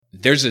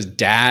There's a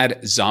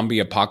dad zombie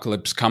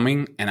apocalypse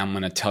coming, and I'm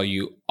going to tell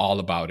you all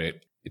about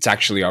it. It's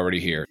actually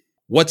already here.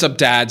 What's up,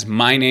 dads?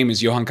 My name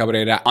is Johann.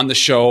 On the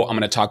show, I'm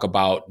going to talk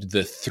about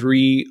the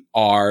 3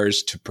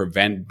 R's to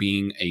prevent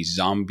being a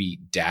zombie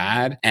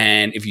dad.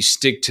 And if you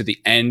stick to the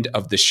end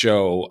of the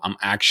show, I'm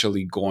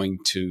actually going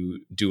to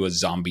do a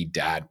zombie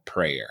dad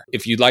prayer.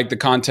 If you like the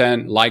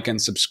content, like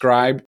and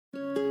subscribe.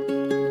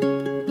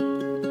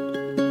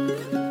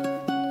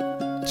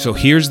 So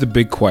here's the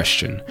big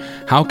question.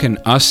 How can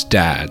us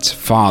dads,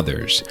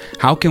 fathers,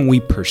 how can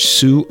we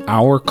pursue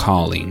our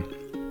calling,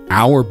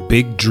 our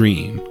big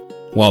dream,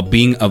 while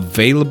being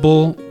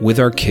available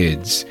with our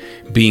kids,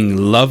 being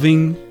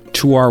loving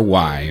to our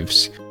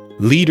wives,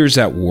 leaders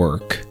at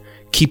work,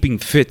 keeping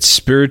fit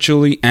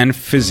spiritually and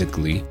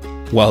physically,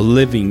 while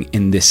living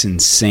in this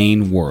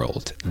insane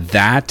world?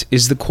 That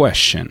is the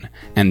question,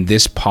 and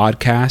this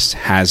podcast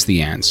has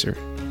the answer.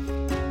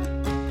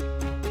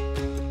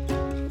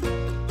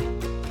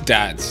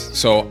 Dads,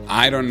 so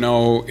I don't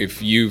know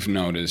if you've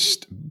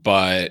noticed,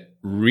 but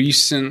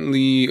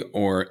recently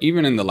or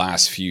even in the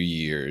last few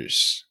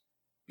years,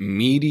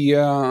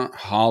 media,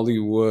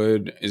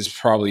 Hollywood is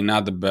probably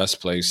not the best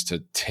place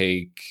to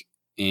take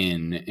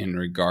in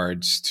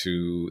regards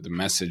to the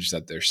message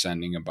that they're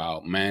sending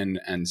about men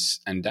and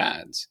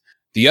dads.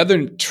 The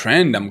other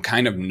trend I'm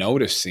kind of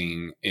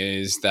noticing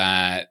is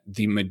that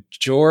the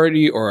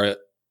majority, or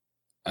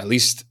at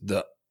least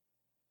the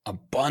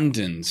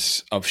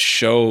abundance of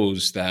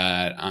shows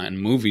that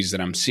and movies that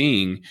I'm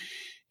seeing,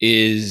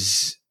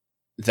 is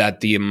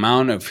that the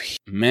amount of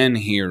men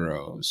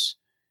heroes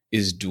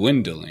is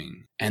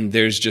dwindling, and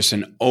there's just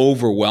an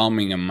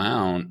overwhelming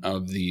amount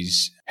of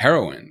these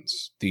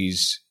heroines,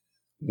 these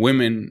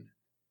women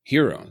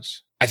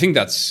heroes. I think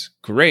that's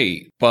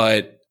great,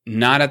 but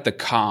not at the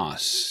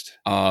cost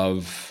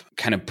of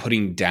kind of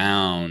putting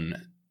down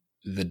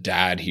the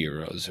dad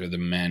heroes or the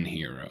men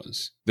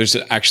heroes. There's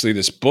actually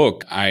this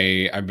book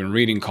I've been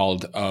reading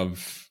called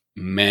Of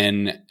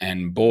Men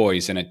and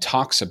Boys, and it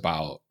talks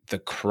about the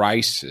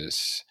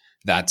crisis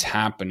that's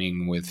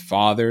happening with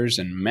fathers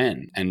and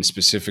men, and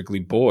specifically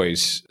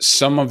boys.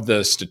 Some of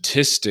the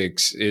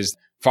statistics is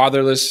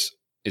fatherless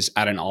is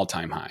at an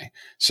all-time high.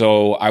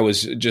 So I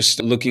was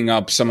just looking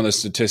up some of the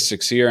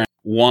statistics here.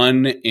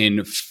 1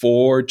 in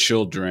 4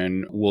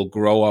 children will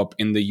grow up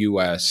in the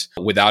U.S.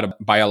 without a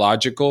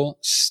biological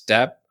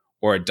step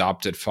or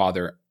adopted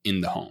father in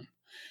the home,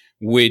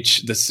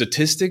 which the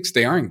statistics,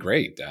 they aren't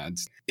great,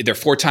 dads. They're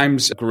 4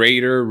 times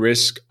greater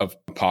risk of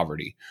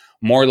poverty,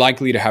 more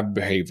likely to have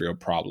behavioral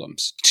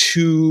problems,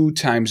 2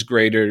 times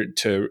greater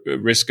to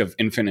risk of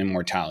infant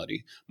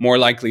immortality, more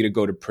likely to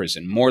go to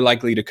prison, more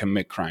likely to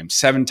commit crime,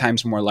 7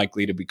 times more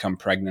likely to become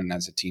pregnant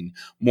as a teen,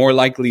 more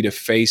likely to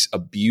face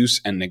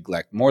abuse and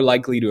neglect, more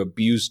likely to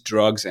abuse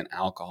drugs and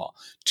alcohol,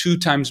 2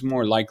 times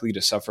more likely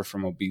to suffer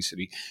from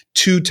obesity,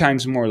 2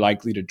 times more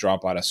likely to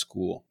drop out of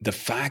school. The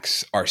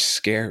facts are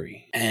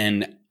scary,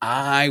 and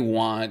I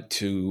want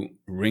to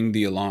ring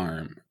the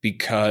alarm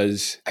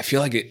because I feel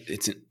like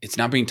it's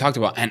not being talked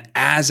about. And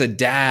as a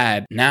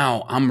dad,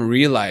 now I'm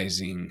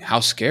realizing how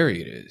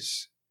scary it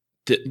is.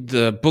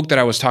 The book that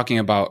I was talking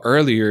about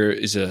earlier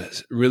is a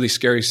really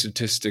scary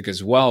statistic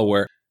as well,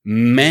 where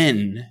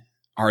men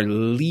are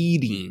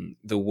leading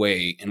the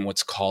way in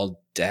what's called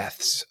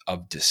deaths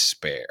of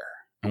despair.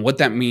 And what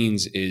that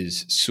means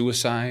is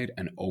suicide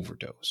and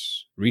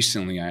overdose.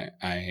 Recently,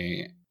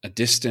 a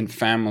distant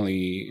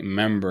family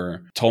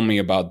member told me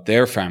about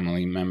their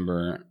family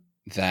member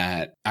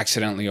that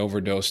accidentally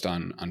overdosed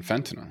on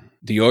fentanyl.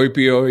 The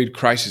opioid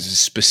crisis is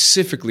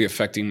specifically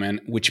affecting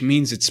men, which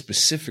means it's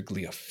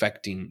specifically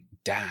affecting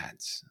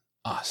dads,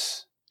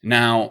 us.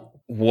 Now,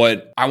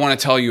 what I want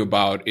to tell you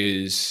about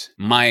is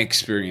my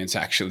experience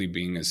actually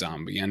being a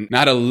zombie, and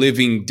not a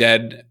living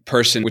dead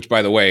person, which,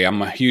 by the way, I'm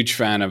a huge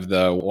fan of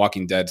the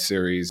Walking Dead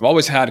series. I've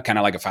always had kind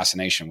of like a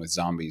fascination with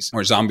zombies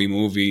or zombie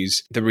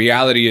movies. The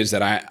reality is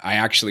that I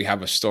actually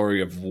have a story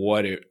of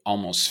what it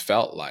almost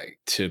felt like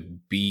to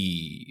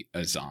be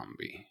a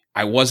zombie.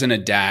 I wasn't a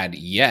dad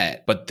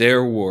yet, but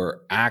there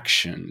were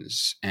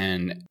actions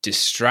and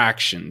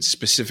distractions,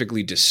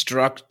 specifically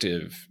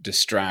destructive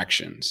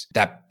distractions,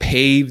 that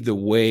paved the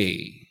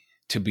way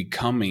to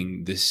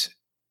becoming this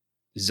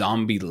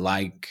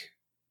zombie-like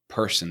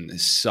person,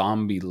 this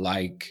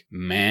zombie-like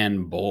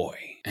man boy.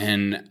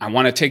 And I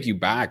want to take you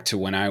back to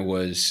when I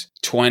was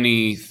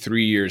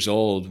 23 years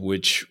old,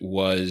 which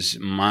was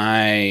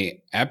my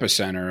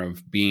epicenter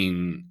of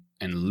being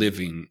and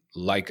living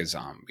like a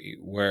zombie,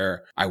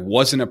 where I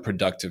wasn't a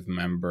productive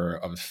member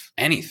of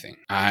anything.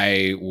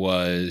 I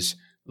was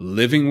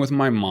living with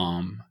my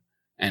mom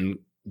and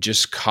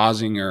just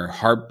causing her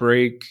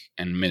heartbreak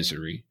and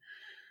misery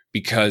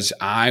because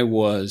I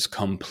was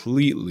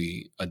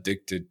completely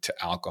addicted to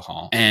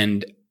alcohol,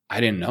 and I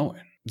didn't know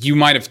it. You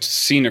might have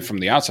seen it from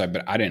the outside,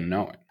 but I didn't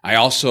know it. I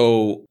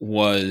also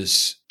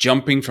was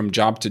jumping from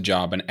job to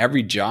job, and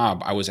every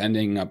job I was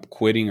ending up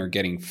quitting or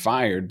getting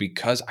fired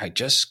because I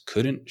just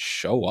couldn't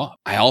show up.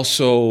 I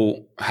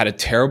also had a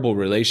terrible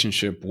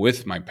relationship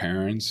with my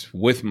parents,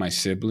 with my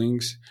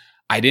siblings.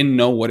 I didn't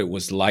know what it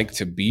was like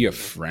to be a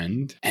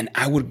friend. And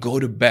I would go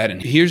to bed.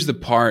 And here's the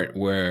part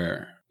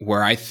where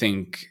I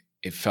think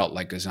it felt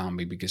like a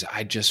zombie, because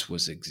I just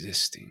was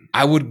existing.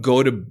 I would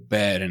go to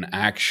bed and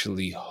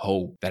actually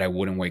hope that I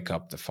wouldn't wake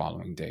up the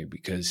following day,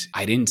 because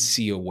I didn't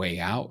see a way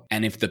out.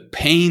 And if the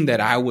pain that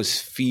I was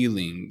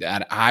feeling,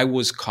 that I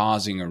was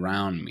causing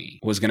around me,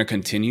 was going to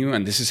continue,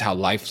 and this is how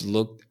life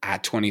looked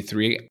at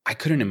 23, I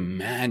couldn't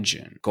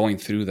imagine going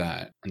through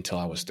that until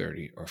I was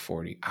 30 or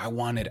 40. I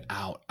wanted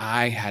out.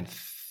 I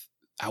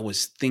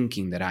was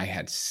thinking that I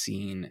had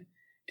seen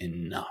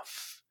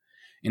enough.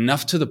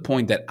 Enough to the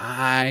point that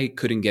I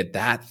couldn't get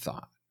that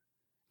thought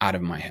out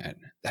of my head,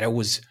 that I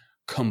was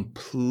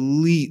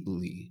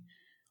completely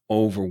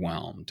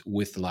overwhelmed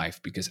with life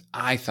because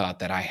I thought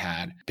that I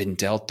had been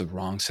dealt the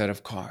wrong set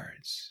of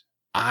cards.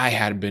 I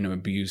had been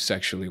abused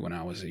sexually when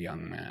I was a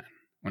young man,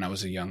 when I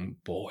was a young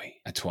boy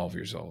at 12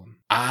 years old.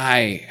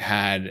 I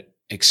had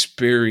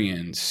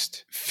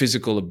experienced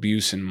physical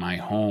abuse in my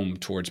home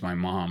towards my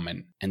mom,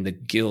 and the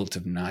guilt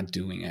of not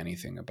doing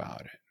anything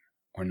about it,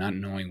 or not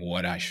knowing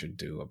what I should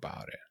do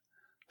about it.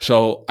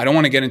 So I don't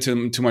want to get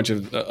into too much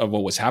of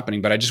what was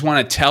happening, but I just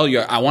want to tell you,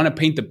 I want to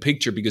paint the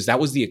picture, because that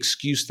was the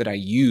excuse that I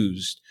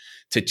used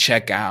to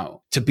check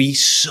out, to be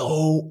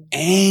so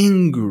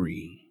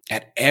angry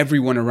at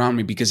everyone around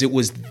me because it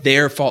was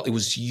their fault. It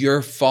was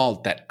your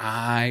fault that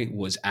I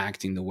was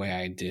acting the way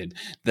I did.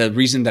 The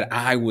reason that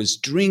I was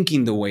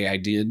drinking the way I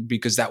did,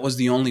 because that was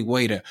the only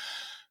way to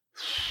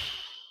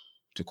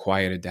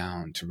quiet it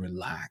down, to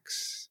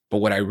relax. But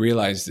what I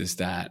realized is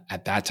that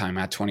at that time,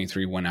 at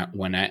 23, when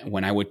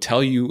I would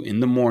tell you in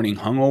the morning,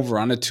 hungover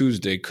on a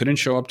Tuesday, couldn't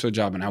show up to a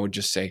job, and I would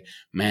just say,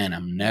 man,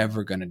 I'm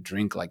never going to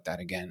drink like that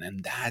again.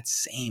 And that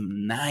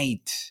same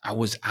night, I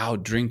was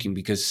out drinking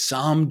because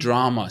some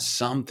drama,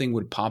 something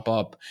would pop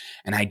up,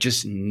 and I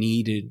just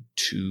needed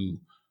to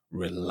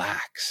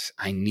relax.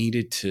 I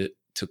needed to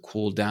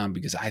cool down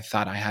because I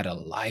thought I had a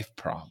life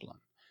problem.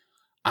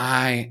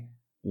 I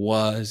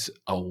was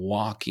a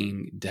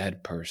walking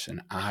dead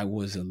person. I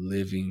was a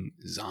living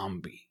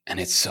zombie, and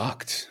it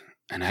sucked,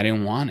 and I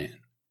didn't want it.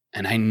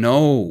 And I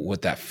know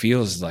what that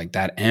feels like,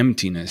 that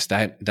emptiness,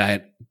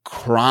 that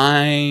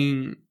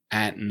crying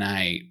at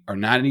night, or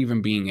not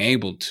even being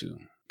able to,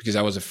 because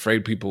I was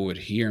afraid people would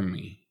hear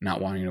me,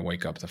 not wanting to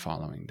wake up the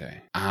following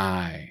day.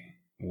 I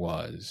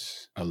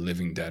was a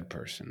living dead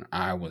person.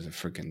 I was a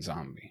freaking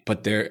zombie.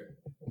 But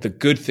the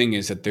good thing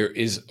is that there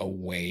is a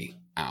way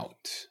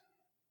out.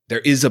 There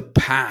is a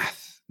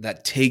path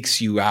that takes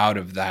you out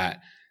of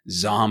that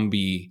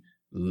zombie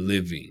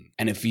living.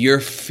 And if you're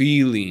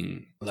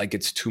feeling like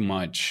it's too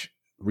much,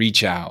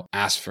 reach out,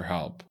 ask for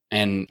help.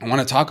 And I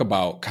want to talk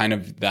about kind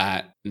of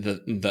that,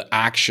 the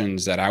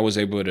actions that I was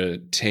able to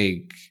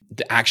take,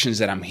 the actions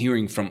that I'm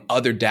hearing from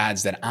other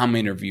dads that I'm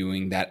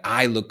interviewing, that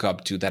I look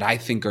up to, that I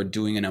think are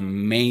doing an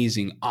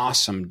amazing,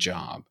 awesome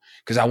job.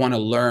 Because I want to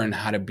learn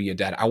how to be a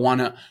dad. I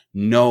want to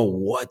know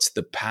what's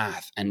the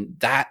path, and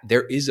that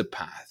there is a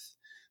path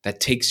that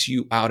takes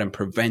you out and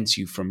prevents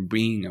you from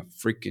being a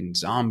freaking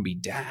zombie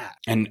dad.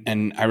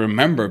 And I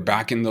remember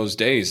back in those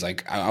days,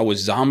 like I was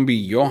zombie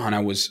Johann. I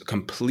was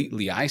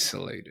completely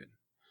isolated.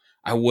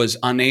 I was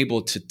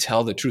unable to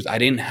tell the truth. I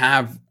didn't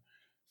have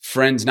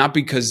friends, not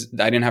because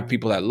I didn't have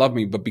people that loved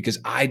me, but because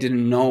I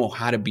didn't know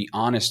how to be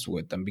honest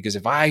with them. Because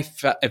if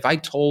I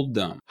told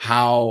them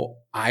how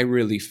I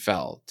really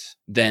felt,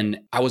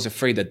 then I was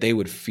afraid that they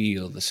would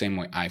feel the same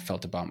way I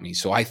felt about me.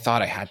 So I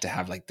thought I had to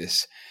have like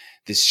this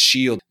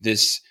shield,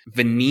 this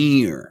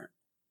veneer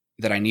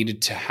that I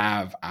needed to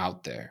have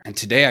out there. And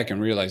today I can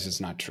realize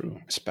it's not true,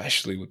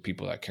 especially with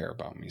people that care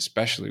about me,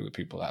 especially with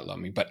people that love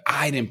me. But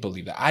I didn't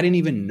believe that. I didn't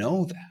even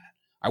know that.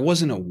 I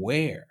wasn't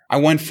aware. I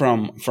went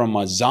from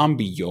a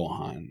zombie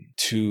Johann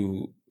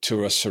to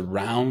a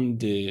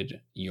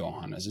surrounded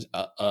Johann,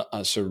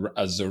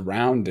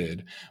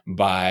 surrounded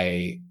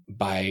by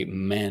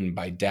men,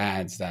 by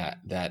dads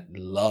that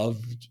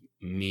loved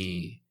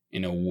me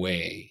in a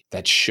way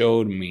that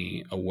showed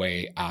me a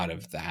way out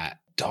of that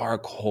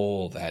dark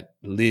hole, that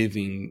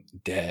living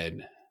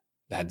dead,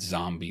 that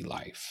zombie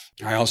life.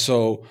 I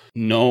also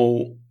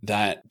know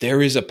that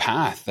there is a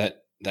path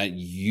that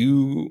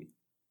you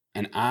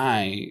and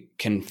I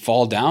can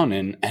fall down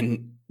in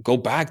and go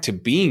back to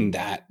being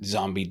that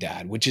zombie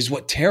dad, which is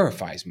what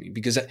terrifies me.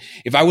 Because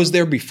if I was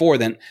there before,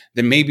 then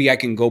maybe I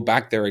can go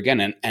back there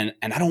again. And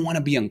I don't want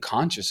to be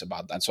unconscious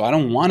about that. So I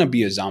don't want to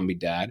be a zombie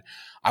dad.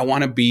 I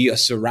want to be a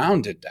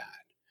surrounded dad.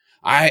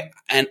 I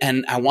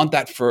want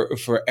that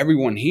for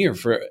everyone here.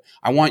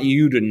 I want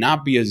you to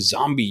not be a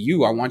zombie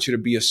you. I want you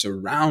to be a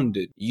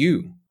surrounded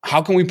you.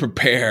 How can we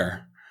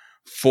prepare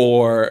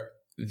for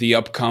the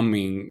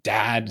upcoming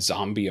dad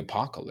zombie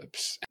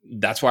apocalypse?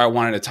 That's why I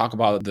wanted to talk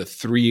about the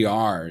 3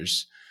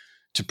 R's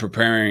to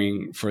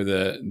preparing for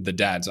the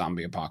dad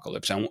zombie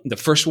apocalypse. And the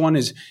first one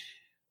is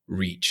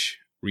reach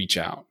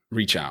out.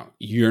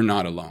 You're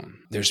not alone.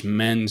 There's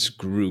men's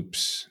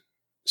groups,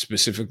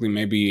 specifically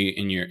maybe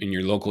in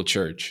your local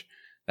church,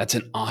 That's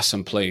an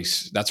awesome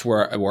place. That's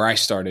where I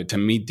started to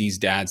meet these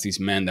dads, these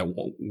men that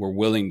were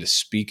willing to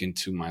speak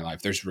into my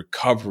life. There's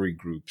recovery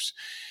groups.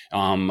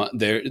 I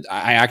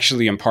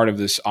actually am part of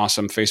this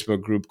awesome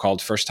Facebook group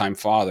called First Time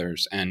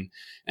Fathers.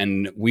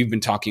 And we've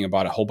been talking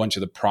about a whole bunch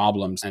of the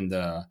problems and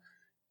the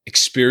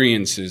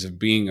experiences of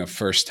being a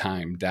first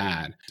time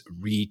dad.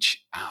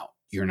 Reach out.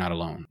 You're not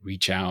alone.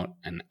 Reach out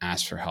and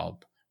ask for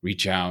help.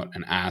 Reach out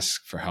and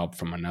ask for help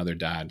from another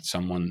dad,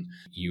 someone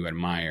you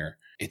admire.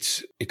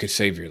 It could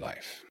save your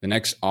life. The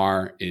next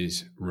R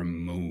is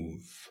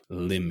remove,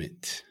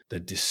 limit the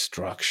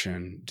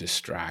distraction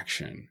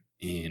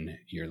in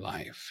your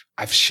life.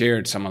 I've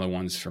shared some of the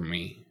ones for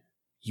me.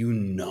 You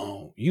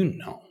know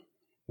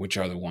which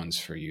are the ones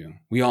for you.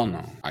 We all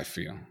know, I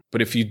feel.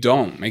 But if you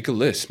don't, make a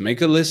list. Make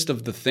a list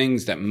of the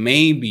things that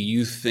maybe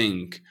you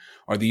think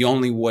are the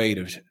only way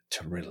to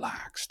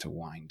relax, to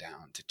wind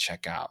down, to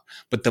check out.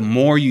 But the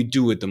more you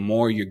do it, the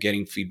more you're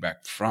getting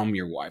feedback from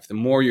your wife, the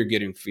more you're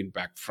getting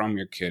feedback from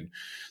your kid,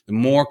 the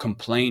more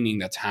complaining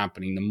that's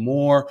happening, the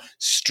more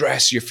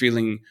stress you're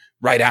feeling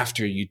right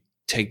after you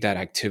take that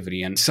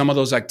activity. And some of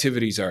those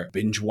activities are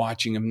binge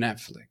watching of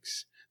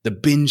Netflix, the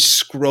binge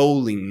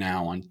scrolling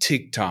now on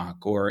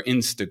TikTok or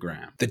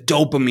Instagram, the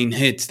dopamine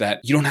hits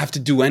that you don't have to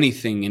do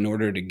anything in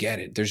order to get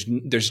it.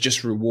 There's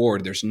just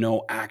reward. There's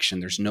no action.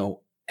 There's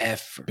no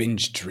effort.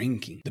 Binge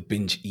drinking, the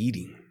binge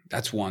eating.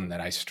 That's one that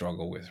I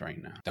struggle with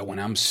right now. That when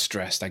I'm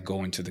stressed, I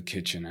go into the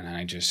kitchen and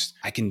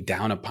I can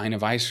down a pint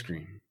of ice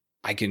cream.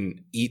 I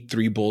can eat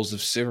 3 bowls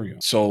of cereal.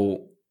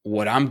 So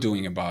what I'm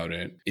doing about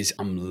it is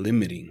I'm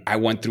limiting. I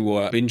went through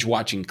a binge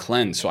watching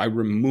cleanse. So I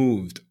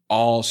removed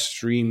all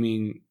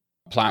streaming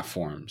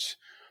platforms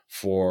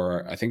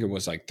for, I think it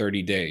was like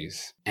 30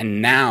 days.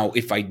 And now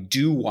if I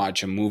do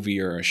watch a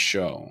movie or a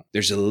show,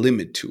 there's a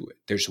limit to it.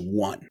 There's a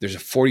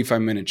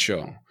 45-minute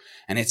show.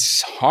 And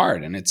it's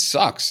hard and it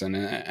sucks.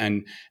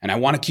 And I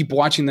want to keep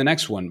watching the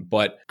next one,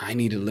 but I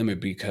need a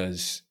limit,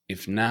 because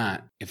if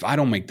I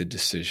don't make the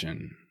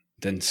decision,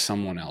 then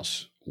someone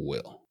else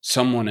will.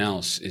 Someone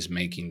else is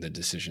making the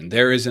decision.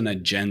 There is an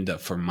agenda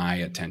for my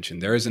attention.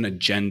 There is an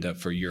agenda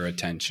for your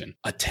attention.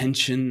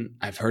 Attention,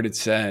 I've heard it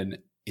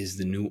said, is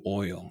the new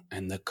oil,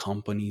 and the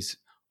companies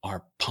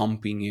are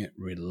pumping it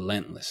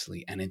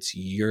relentlessly, and it's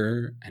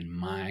your and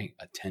my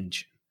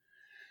attention.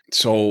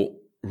 So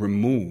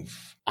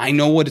remove. I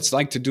know what it's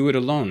like to do it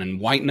alone, and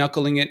white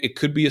knuckling it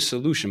could be a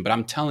solution, but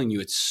I'm telling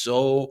you, it's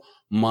so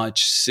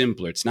much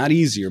simpler. It's not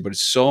easier, but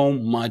it's so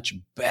much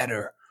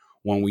better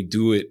when we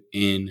do it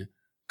in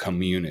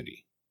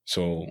community.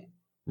 So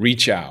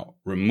reach out,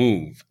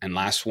 remove, and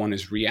last one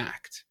is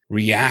react.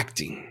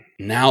 Reacting.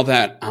 Now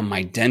that I'm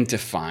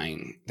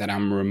identifying that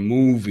I'm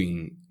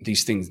removing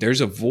these things,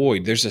 there's a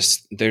void. There's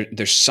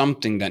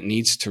something that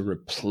needs to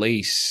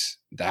replace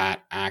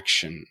that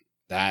action,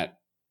 that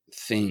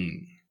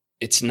thing.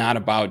 It's not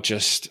about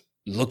just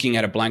looking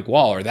at a blank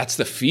wall, or that's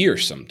the fear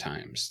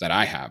sometimes that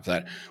I have,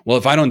 that, well,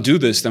 if I don't do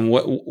this, then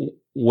what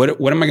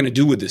am I going to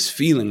do with this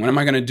feeling? What am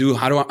I going to do?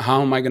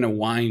 How am I going to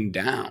wind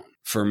down?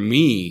 For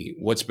me,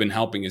 what's been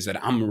helping is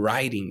that I'm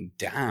writing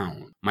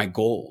down my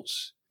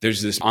goals.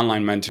 There's this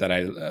online mentor that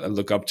I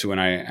look up to and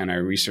I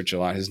research a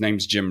lot. His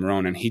name's Jim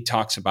Rohn, and he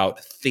talks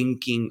about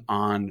thinking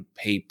on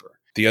paper.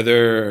 The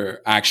other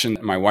action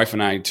that my wife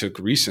and I took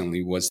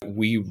recently was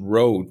we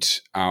wrote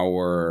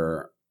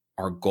our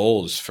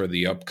goals for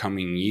the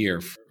upcoming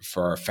year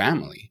for our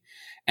family.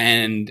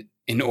 And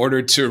in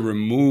order to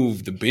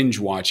remove the binge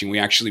watching, we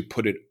actually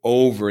put it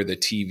over the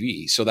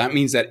TV. So that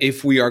means that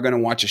if we are going to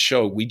watch a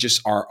show, we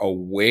just are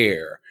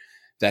aware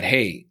that,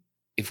 hey,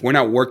 if we're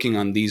not working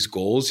on these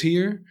goals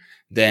here,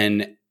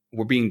 then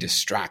we're being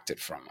distracted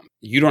from them.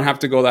 You don't have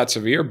to go that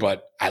severe,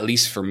 but at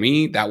least for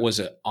me, that was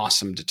an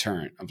awesome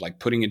deterrent of like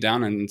putting it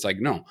down. And it's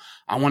like, no,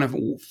 I want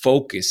to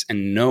focus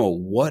and know,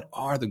 what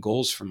are the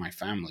goals for my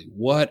family?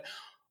 What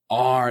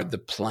are the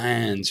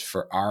plans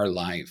for our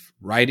life?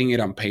 Writing it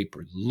on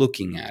paper,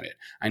 looking at it.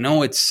 I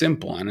know it's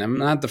simple, and I'm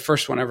not the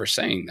first one ever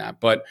saying that,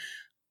 but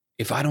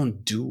if I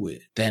don't do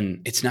it,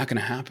 then it's not going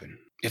to happen.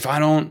 If I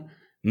don't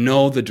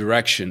know the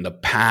direction, the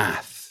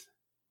path,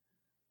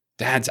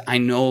 dads, I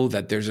know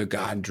that there's a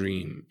God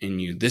dream in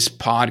you. This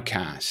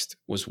podcast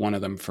was one of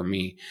them for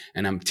me,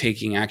 and I'm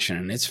taking action,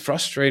 and it's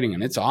frustrating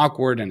and it's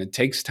awkward and it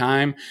takes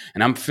time.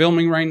 And I'm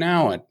filming right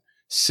now at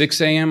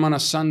 6 a.m. on a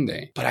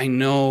Sunday, but I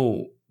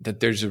know that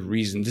there's a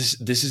reason.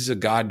 This is a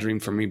God dream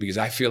for me, because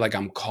I feel like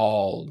I'm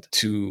called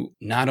to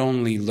not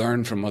only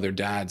learn from other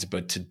dads,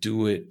 but to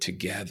do it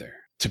together,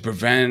 to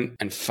prevent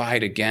and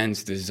fight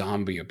against the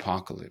zombie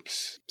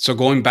apocalypse. So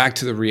going back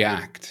to the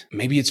react,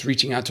 maybe it's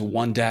reaching out to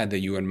one dad that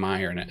you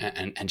admire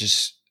and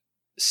just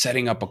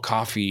setting up a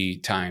coffee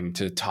time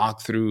to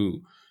talk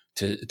through,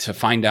 to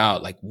find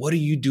out, like, what are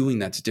you doing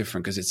that's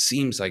different? Because it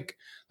seems like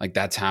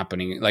that's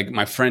happening. Like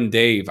my friend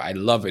Dave, I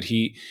love it.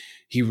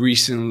 He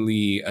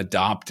recently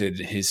adopted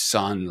his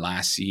son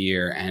last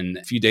year. And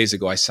a few days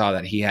ago, I saw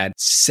that he had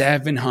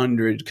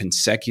 700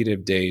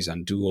 consecutive days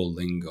on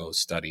Duolingo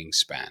studying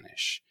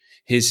Spanish.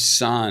 His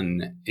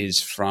son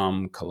is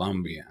from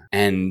Colombia.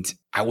 And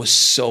I was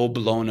so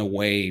blown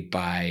away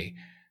by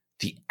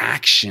the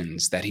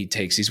actions that he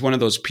takes. He's one of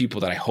those people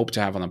that I hope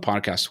to have on the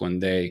podcast one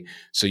day,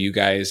 so you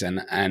guys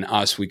and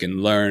us, we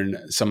can learn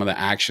some of the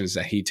actions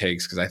that he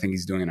takes, because I think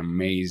he's doing an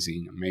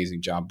amazing,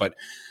 amazing job. But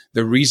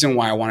the reason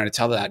why I wanted to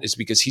tell that is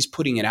because he's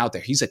putting it out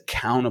there. He's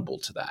accountable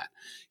to that.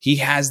 He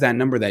has that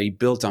number that he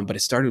built on, but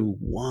it started with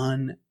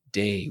one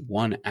day,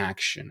 one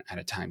action at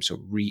a time. So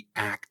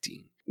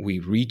reacting. We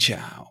reach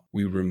out,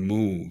 we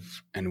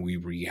remove, and we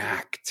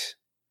react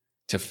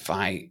to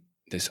fight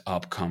this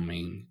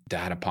upcoming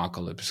dad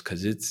apocalypse,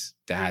 because it's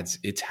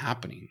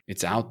happening.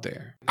 It's out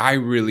there. I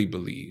really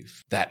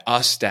believe that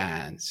us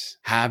dads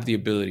have the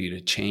ability to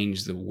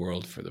change the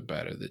world for the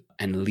better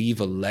and leave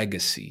a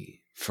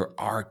legacy for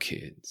our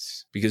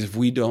kids. Because if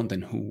we don't,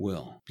 then who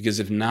will? Because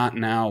if not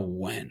now,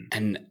 when?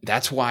 And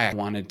that's why I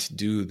wanted to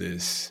do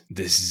this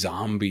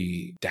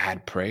zombie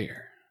dad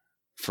prayer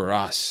for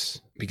us.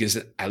 Because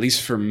at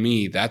least for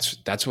me,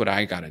 that's what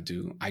I got to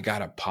do. I got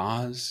to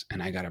pause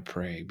and I got to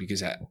pray,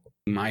 because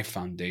my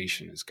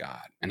foundation is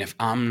God. And if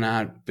I'm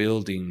not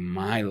building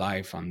my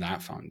life on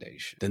that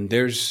foundation, then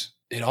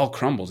it all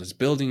crumbles. It's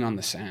building on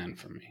the sand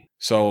for me.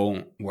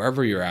 So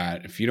wherever you're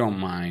at, if you don't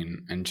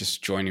mind, and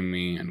just joining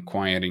me and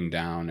quieting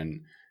down,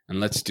 and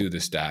let's do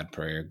this dad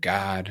prayer.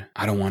 God,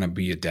 I don't want to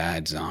be a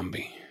dad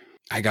zombie.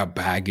 I got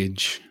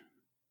baggage.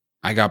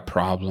 I got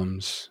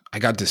problems. I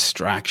got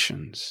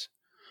distractions.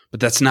 But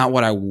that's not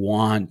what I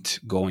want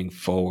going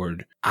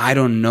forward. I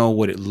don't know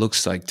what it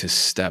looks like to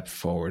step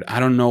forward. I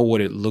don't know what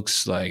it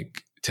looks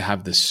like to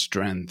have the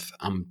strength.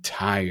 I'm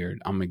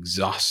tired. I'm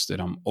exhausted.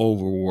 I'm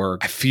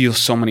overworked. I feel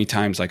so many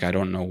times like I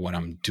don't know what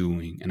I'm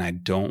doing, and I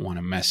don't want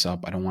to mess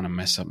up. I don't want to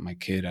mess up my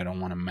kid. I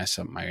don't want to mess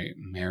up my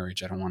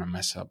marriage. I don't want to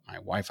mess up my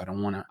wife. I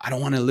don't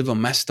want to live a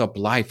messed up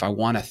life. I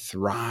want to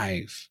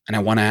thrive. And I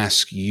want to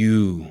ask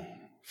you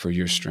for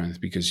your strength,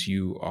 because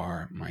you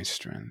are my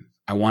strength.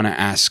 I want to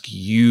ask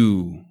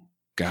you,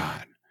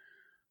 God,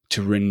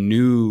 to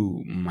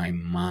renew my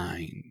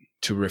mind,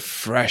 to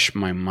refresh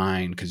my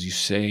mind, because you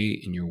say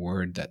in your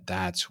word that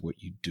that's what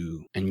you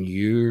do. And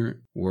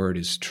your word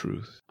is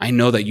truth. I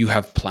know that you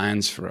have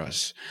plans for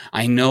us.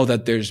 I know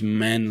that there's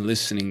men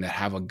listening that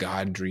have a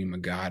God dream, a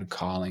God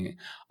calling,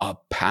 a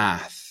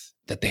path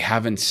that they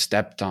haven't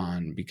stepped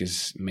on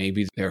because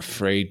maybe they're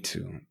afraid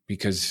to,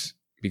 because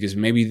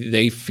maybe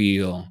they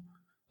feel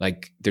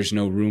like there's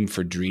no room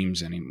for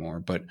dreams anymore.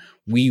 But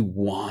we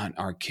want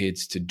our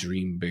kids to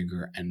dream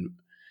bigger, and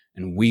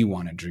we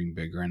want to dream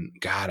bigger. And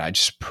God, I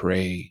just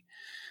pray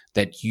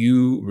that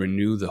you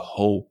renew the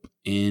hope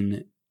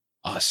in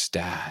us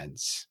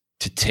dads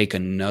to take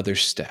another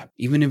step,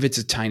 even if it's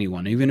a tiny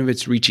one, even if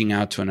it's reaching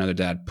out to another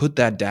dad. Put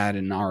that dad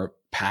in our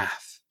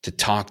path to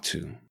talk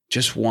to.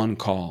 Just one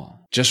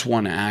call, just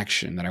one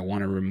action that I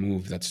want to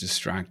remove that's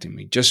distracting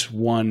me, just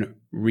one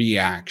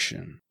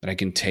reaction that I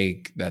can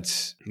take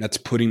that's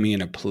putting me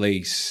in a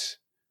place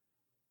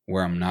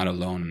where I'm not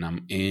alone and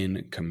I'm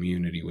in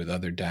community with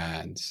other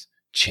dads,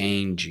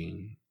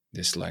 changing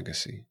this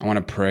legacy. I want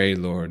to pray,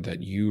 Lord,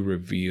 that you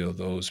reveal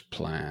those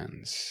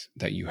plans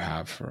that you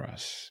have for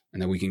us,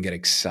 and that we can get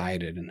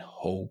excited and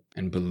hope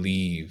and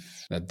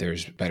believe that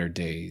there's better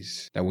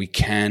days, that we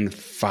can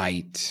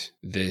fight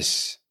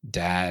this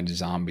dad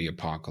zombie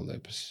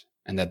apocalypse,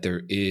 and that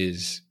there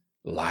is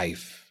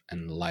life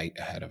and light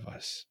ahead of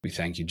us. We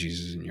thank you,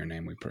 Jesus. In your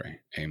name we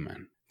pray.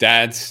 Amen.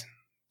 Dads,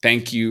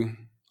 thank you.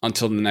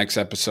 Until the next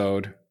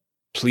episode,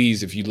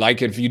 please, if you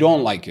like it, if you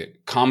don't like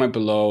it, comment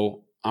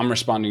below. I'm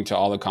responding to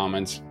all the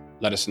comments.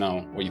 Let us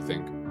know what you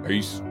think.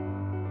 Peace.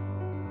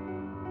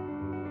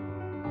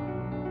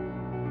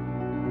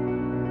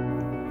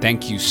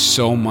 Thank you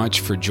so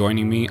much for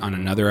joining me on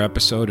another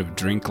episode of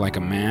Drink Like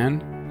a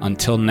Man.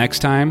 Until next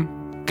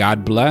time,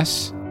 God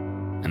bless,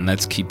 and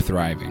let's keep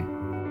thriving.